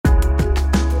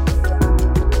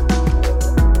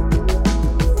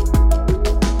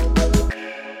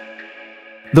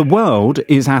The world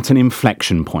is at an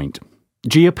inflection point.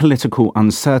 Geopolitical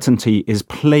uncertainty is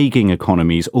plaguing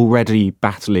economies already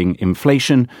battling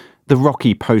inflation, the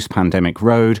rocky post-pandemic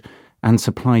road, and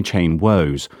supply chain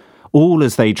woes, all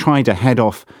as they try to head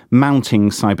off mounting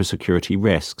cybersecurity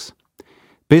risks.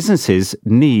 Businesses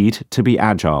need to be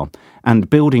agile, and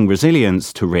building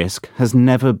resilience to risk has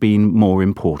never been more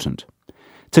important.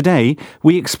 Today,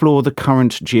 we explore the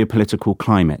current geopolitical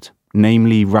climate,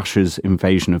 namely Russia's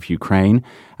invasion of Ukraine,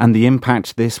 and the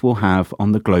impact this will have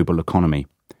on the global economy.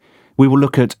 We will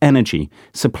look at energy,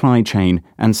 supply chain,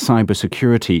 and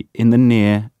cybersecurity in the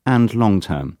near and long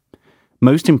term.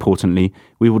 Most importantly,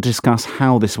 we will discuss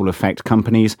how this will affect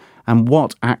companies and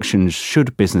what actions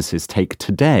should businesses take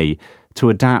today to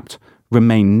adapt,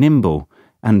 remain nimble,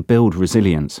 and build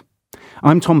resilience.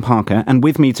 I'm Tom Parker, and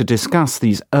with me to discuss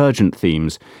these urgent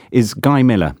themes is Guy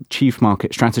Miller, Chief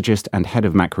Market Strategist and Head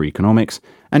of Macroeconomics,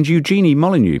 and Eugenie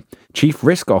Molyneux, Chief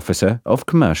Risk Officer of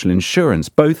Commercial Insurance,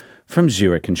 both from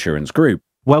Zurich Insurance Group.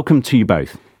 Welcome to you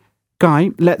both.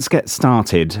 Guy, let's get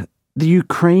started. The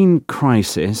Ukraine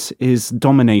crisis is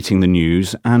dominating the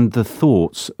news and the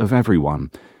thoughts of everyone.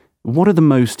 What are the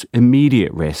most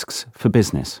immediate risks for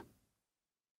business?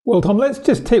 Well, Tom, let's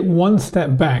just take one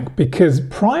step back, because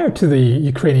prior to the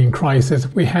Ukrainian crisis,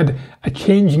 we had a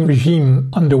changing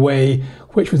regime underway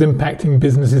which was impacting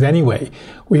businesses anyway.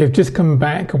 We have just come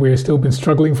back, and we have still been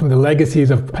struggling from the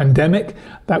legacies of the pandemic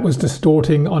that was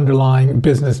distorting underlying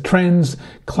business trends,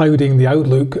 clouding the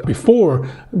outlook before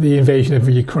the invasion of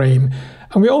Ukraine.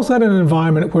 And we also had an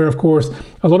environment where, of course,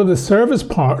 a lot of the service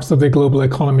parts of the global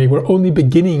economy were only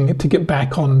beginning to get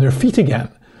back on their feet again.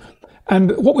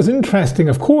 And what was interesting,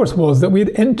 of course, was that we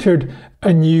had entered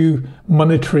a new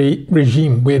monetary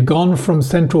regime. We had gone from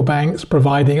central banks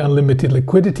providing unlimited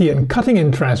liquidity and cutting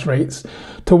interest rates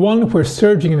to one where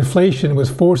surging inflation was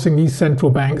forcing these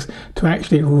central banks to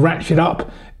actually ratchet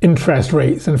up interest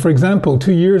rates. And for example,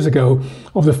 2 years ago,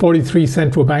 of the 43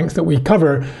 central banks that we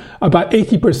cover, about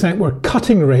 80% were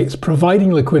cutting rates,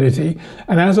 providing liquidity.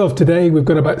 And as of today, we've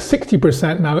got about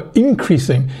 60% now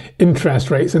increasing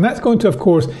interest rates. And that's going to, of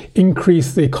course,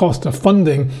 increase the cost of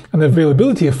funding and the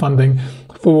availability of funding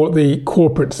for the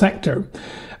corporate sector.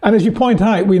 And as you point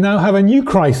out, we now have a new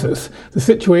crisis, the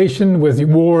situation with the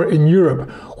war in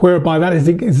Europe, whereby that is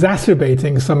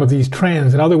exacerbating some of these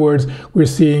trends. In other words, we're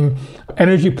seeing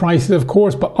energy prices, of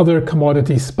course, but other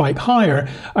commodities spike higher,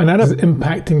 and that is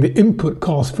impacting the input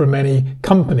costs for many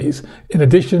companies, in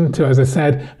addition to, as I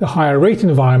said, the higher rate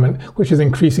environment, which is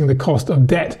increasing the cost of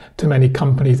debt to many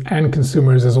companies and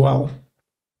consumers as well.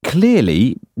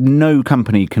 Clearly, no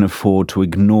company can afford to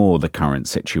ignore the current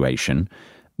situation.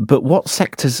 But what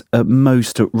sectors are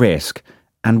most at risk,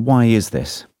 and why is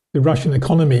this? The Russian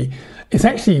economy is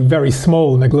actually very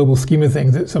small in the global scheme of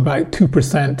things. It's about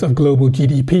 2% of global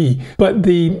GDP. But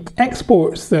the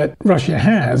exports that Russia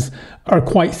has are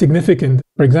quite significant.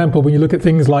 For example, when you look at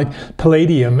things like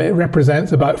palladium, it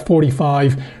represents about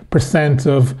 45%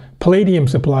 of palladium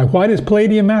supply. Why does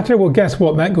palladium matter? Well, guess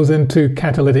what? That goes into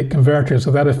catalytic converters,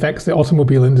 so that affects the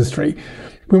automobile industry.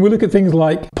 When we look at things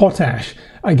like potash,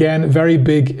 again, very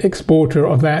big exporter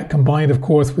of that, combined, of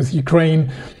course, with Ukraine.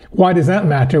 Why does that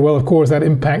matter? Well, of course, that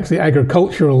impacts the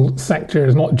agricultural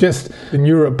sectors, not just in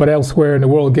Europe, but elsewhere in the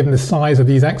world, given the size of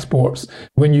these exports.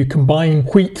 When you combine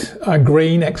wheat,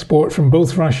 grain exports from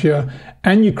both Russia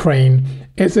and Ukraine,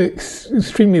 it's an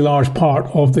extremely large part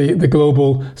of the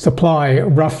global supply,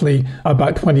 roughly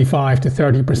about 25 to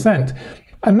 30%.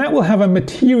 And that will have a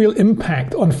material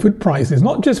impact on food prices,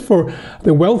 not just for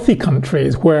the wealthy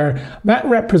countries, where that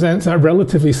represents a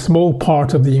relatively small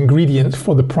part of the ingredients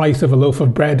for the price of a loaf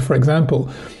of bread, for example.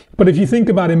 But if you think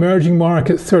about emerging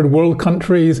markets, third world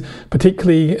countries,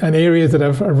 particularly in areas that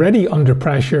are already under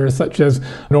pressure, such as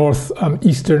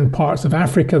northeastern parts of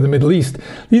Africa, the Middle East,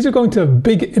 these are going to have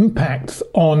big impacts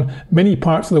on many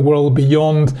parts of the world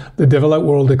beyond the developed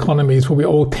world economies where we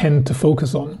all tend to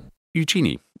focus on.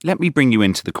 Eugenie, let me bring you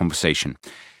into the conversation.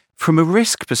 From a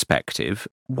risk perspective,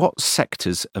 what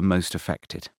sectors are most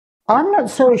affected? I'm not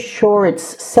so sure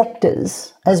it's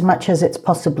sectors as much as it's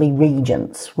possibly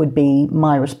regions would be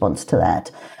my response to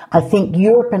that. I think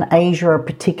Europe and Asia are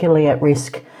particularly at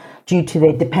risk due to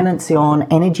their dependency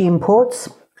on energy imports,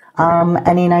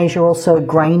 and in Asia also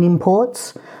grain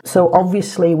imports. So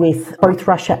obviously with both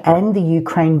Russia and the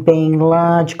Ukraine being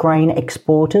large grain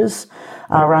exporters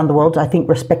around the world, I think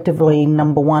respectively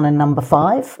number 1 and number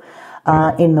 5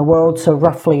 in the world, so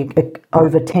roughly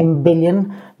over $10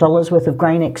 billion worth of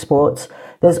grain exports,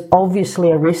 there's obviously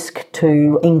a risk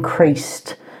to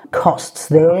increased costs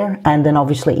there and then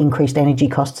obviously increased energy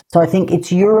costs. So I think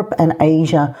it's Europe and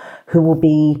Asia who will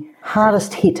be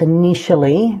hardest hit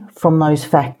initially from those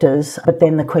factors, but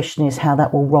then the question is how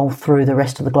that will roll through the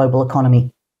rest of the global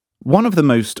economy. One of the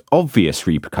most obvious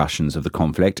repercussions of the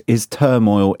conflict is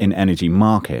turmoil in energy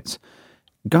markets.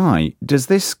 Guy, does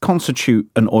this constitute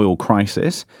an oil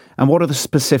crisis? And what are the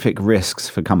specific risks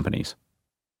for companies?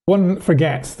 One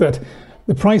forgets that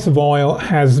the price of oil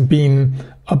has been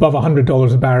above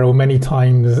 $100 a barrel many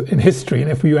times in history. And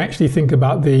if you actually think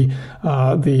about the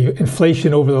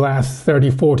inflation over the last 30,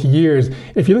 40 years,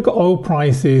 if you look at oil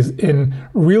prices in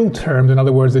real terms, in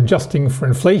other words, adjusting for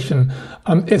inflation,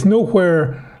 it's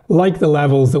nowhere like the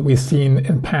levels that we've seen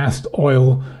in past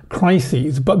oil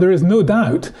crises. But there is no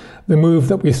doubt the move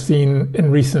that we've seen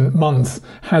in recent months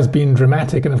has been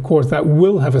dramatic. And of course, that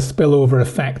will have a spillover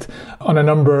effect on a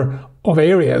number of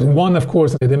areas. One, of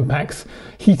course, it impacts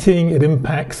heating, it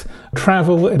impacts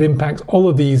travel, it impacts all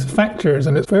of these factors.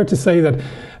 And it's fair to say that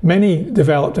many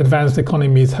developed advanced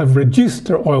economies have reduced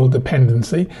their oil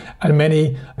dependency and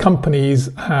many companies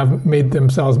have made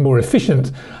themselves more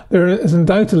efficient. There is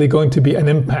undoubtedly going to be an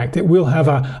impact. It will have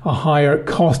a higher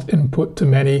cost input to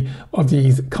many of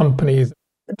these companies.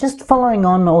 Just following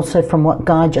on also from what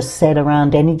Guy just said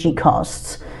around energy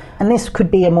costs, and this could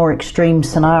be a more extreme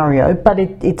scenario, but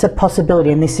it's a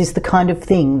possibility, and this is the kind of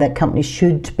thing that companies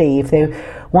should be, if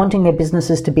they're wanting their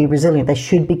businesses to be resilient, they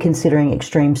should be considering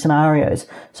extreme scenarios.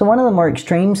 So one of the more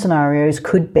extreme scenarios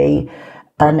could be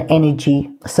an energy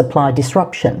supply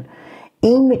disruption,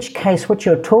 in which case what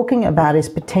you're talking about is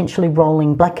potentially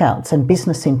rolling blackouts and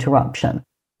business interruption.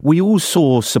 We all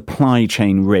saw supply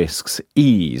chain risks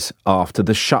ease after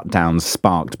the shutdowns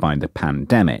sparked by the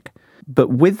pandemic. But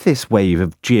with this wave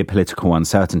of geopolitical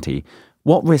uncertainty,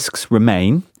 what risks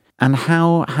remain? And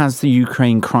how has the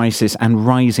Ukraine crisis and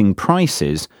rising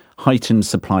prices heightened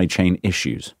supply chain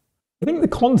issues? I think the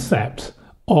concept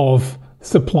of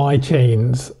supply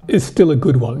chains is still a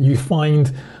good one. You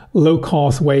find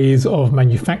low-cost ways of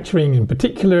manufacturing in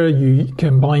particular. You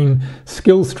combine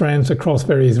skill strengths across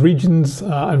various regions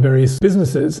and various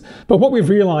businesses. But what we've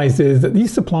realized is that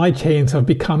these supply chains have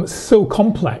become so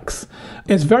complex,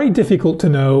 it's very difficult to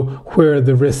know where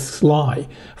the risks lie.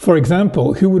 For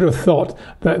example, who would have thought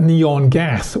that neon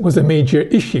gas was a major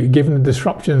issue given the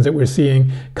disruptions that we're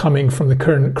seeing coming from the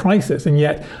current crisis? And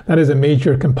yet that is a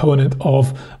major component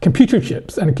of computer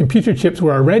chips. And computer chips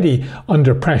were already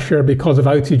under pressure because of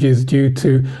outages due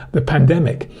to the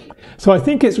pandemic. So I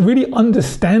think it's really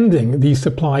understanding these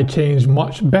supply chains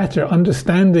much better,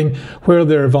 understanding where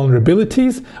there are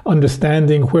vulnerabilities,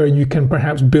 understanding where you can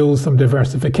perhaps build some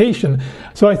diversification.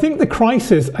 So I think the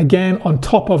crisis, again, on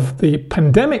top of the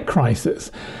pandemic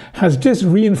crisis, has just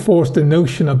reinforced the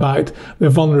notion about the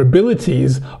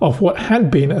vulnerabilities of what had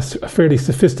been a fairly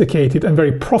sophisticated and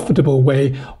very profitable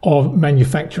way of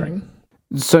manufacturing.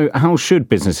 So how should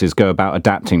businesses go about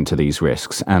adapting to these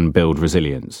risks and build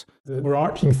resilience? The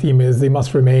overarching theme is they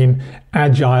must remain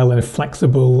agile and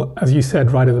flexible, as you said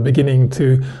right at the beginning,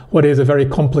 to what is a very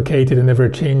complicated and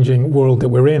ever-changing world that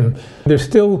we're in. There's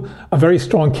still a very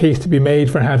strong case to be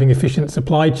made for having efficient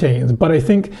supply chains, but I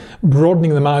think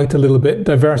broadening them out a little bit,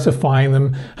 diversifying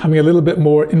them, having a little bit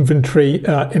more inventory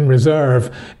in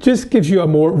reserve, just gives you a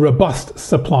more robust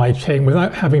supply chain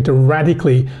without having to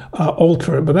radically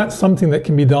alter it. But that's something that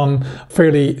can be done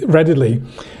fairly readily.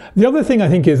 The other thing I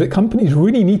think is that companies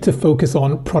really need to focus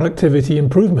on productivity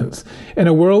improvements. In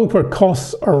a world where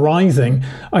costs are rising,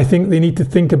 I think they need to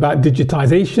think about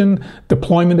digitization,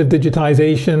 deployment of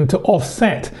digitization to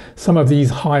offset some of these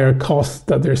higher costs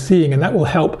that they're seeing, and that will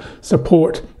help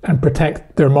support and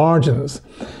protect their margins.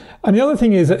 And the other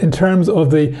thing is that in terms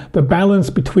of the balance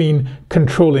between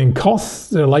controlling costs,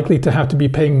 they're likely to have to be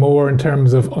paying more in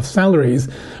terms of salaries,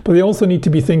 but they also need to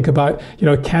be think about,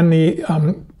 can they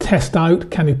test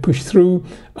out, can they push through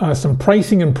some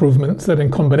pricing improvements that in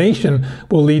combination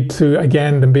will lead to,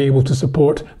 again, them being able to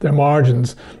support their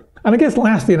margins. And I guess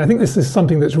lastly, and I think this is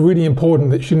something that's really important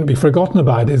that shouldn't be forgotten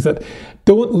about, is that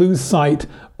don't lose sight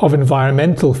of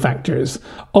environmental factors.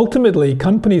 Ultimately,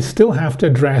 companies still have to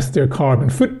address their carbon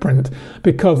footprint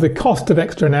because the cost of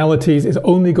externalities is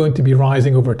only going to be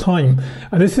rising over time.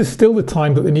 And this is still the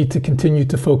time that they need to continue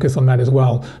to focus on that as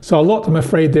well. So a lot, I'm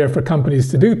afraid, there for companies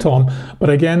to do, Tom.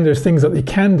 But again, there's things that they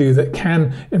can do that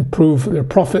can improve their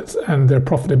profits and their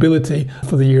profitability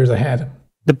for the years ahead.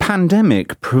 The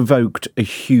pandemic provoked a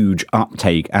huge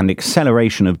uptake and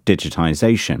acceleration of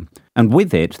digitization, and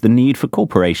with it, the need for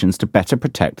corporations to better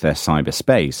protect their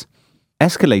cyberspace.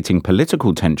 Escalating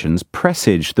political tensions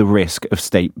presage the risk of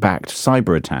state-backed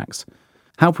cyber attacks.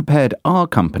 How prepared are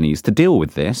companies to deal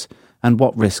with this, and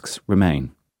what risks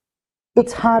remain?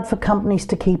 It's hard for companies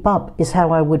to keep up, is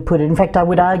how I would put it. In fact, I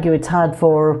would argue it's hard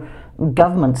for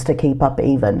governments to keep up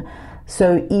even.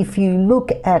 So if you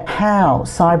look at how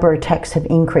cyber attacks have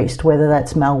increased, whether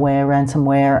that's malware,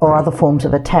 ransomware, or other forms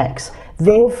of attacks,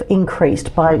 they've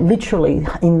increased by literally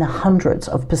in the hundreds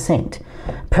of %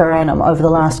 per annum over the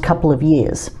last couple of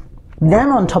years. Then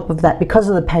on top of that, because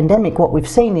of the pandemic, what we've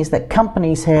seen is that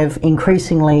companies have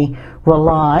increasingly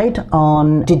relied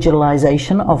on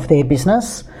digitalization of their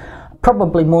business,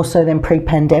 probably more so than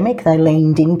pre-pandemic. They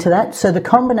leaned into that. So the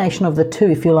combination of the two,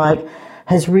 if you like,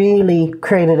 has really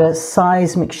created a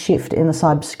seismic shift in the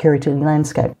cybersecurity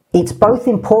landscape. It's both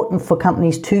important for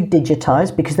companies to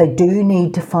digitize because they do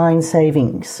need to find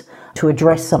savings to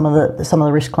address some of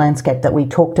the risk landscape that we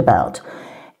talked about.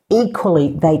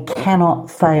 Equally, they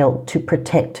cannot fail to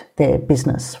protect their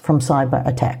business from cyber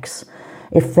attacks.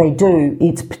 If they do,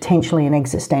 it's potentially an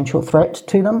existential threat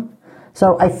to them.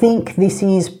 So I think this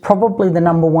is probably the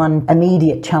number one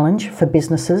immediate challenge for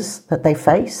businesses that they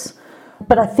face.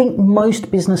 But I think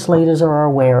most business leaders are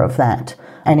aware of that,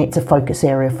 and it's a focus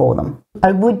area for them.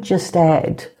 I would just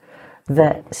add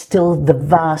that still the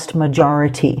vast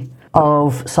majority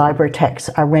of cyber attacks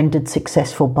are rendered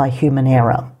successful by human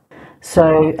error.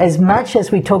 So as much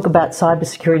as we talk about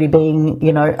cybersecurity being,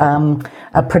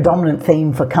 a predominant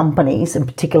theme for companies, and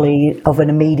particularly of an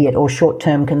immediate or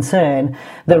short-term concern,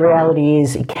 the reality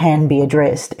is it can be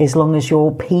addressed as long as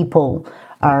your people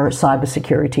are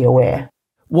cybersecurity aware.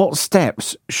 What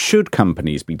steps should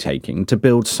companies be taking to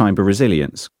build cyber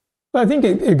resilience? I think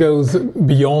it goes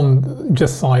beyond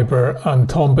just cyber,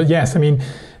 Tom. But yes,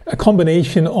 a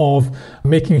combination of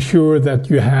making sure that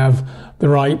you have the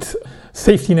right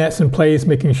safety nets in place,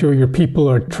 making sure your people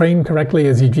are trained correctly.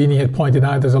 As Eugenie had pointed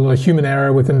out, there's a lot of human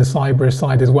error within the cyber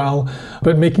side as well.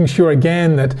 But making sure,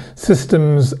 again, that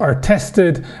systems are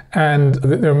tested and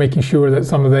that they're making sure that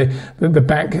some of the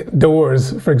back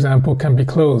doors, for example, can be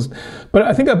closed. But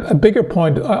I think a bigger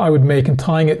point I would make, in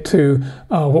tying it to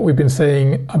what we've been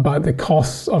saying about the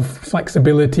costs of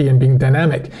flexibility and being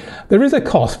dynamic, there is a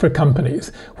cost for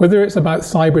companies, whether it's about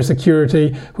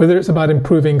cybersecurity, whether it's about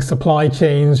improving supply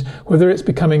chains, whether it's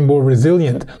becoming more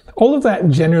resilient. All of that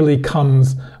generally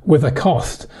comes with a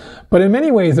cost. But in many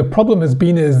ways, the problem is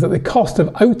that the cost of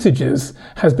outages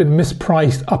has been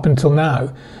mispriced up until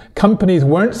now. Companies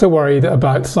weren't so worried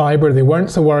about cyber, they weren't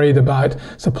so worried about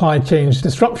supply chain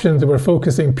disruptions, they were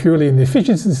focusing purely on the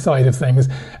efficiency side of things,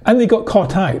 and they got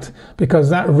caught out because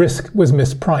that risk was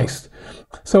mispriced.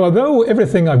 So although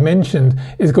everything I've mentioned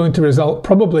is going to result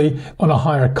probably on a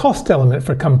higher cost element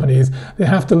for companies, they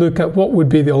have to look at what would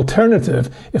be the alternative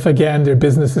if, again, their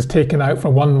business is taken out for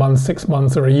 1 month, 6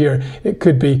 months, or a year. It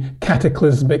could be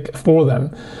cataclysmic for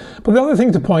them. But the other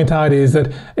thing to point out is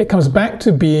that it comes back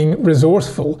to being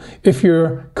resourceful. If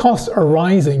your costs are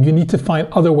rising, you need to find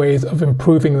other ways of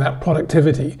improving that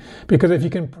productivity. Because if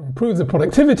you can improve the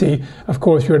productivity, of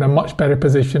course, you're in a much better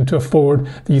position to afford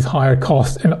these higher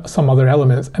costs in some other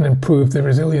elements and improve the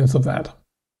resilience of that.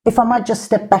 If I might just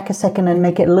step back a second and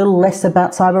make it a little less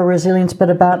about cyber resilience,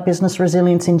 but about business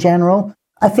resilience in general.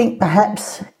 I think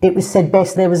perhaps it was said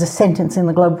best, there was a sentence in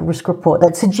the Global Risk Report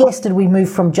that suggested we move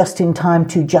from just in time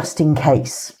to just in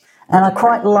case. And I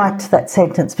quite liked that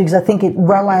sentence because I think it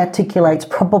well articulates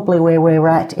probably where we're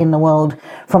at in the world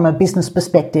from a business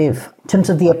perspective in terms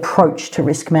of the approach to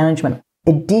risk management.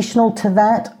 Additional to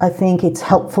that, I think it's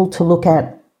helpful to look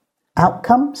at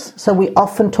outcomes. So we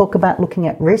often talk about looking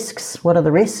at risks. What are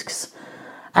the risks?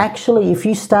 Actually, if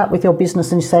you start with your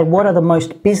business and you say, what are the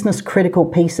most business critical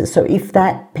pieces? So if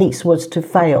that piece was to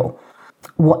fail,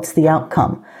 what's the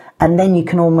outcome? And then you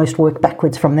can almost work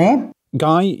backwards from there.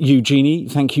 Guy, Eugenie,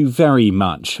 thank you very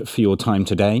much for your time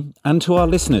today. And to our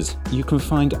listeners, you can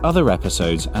find other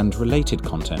episodes and related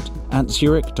content at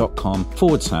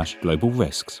zurich.com/global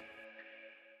risks.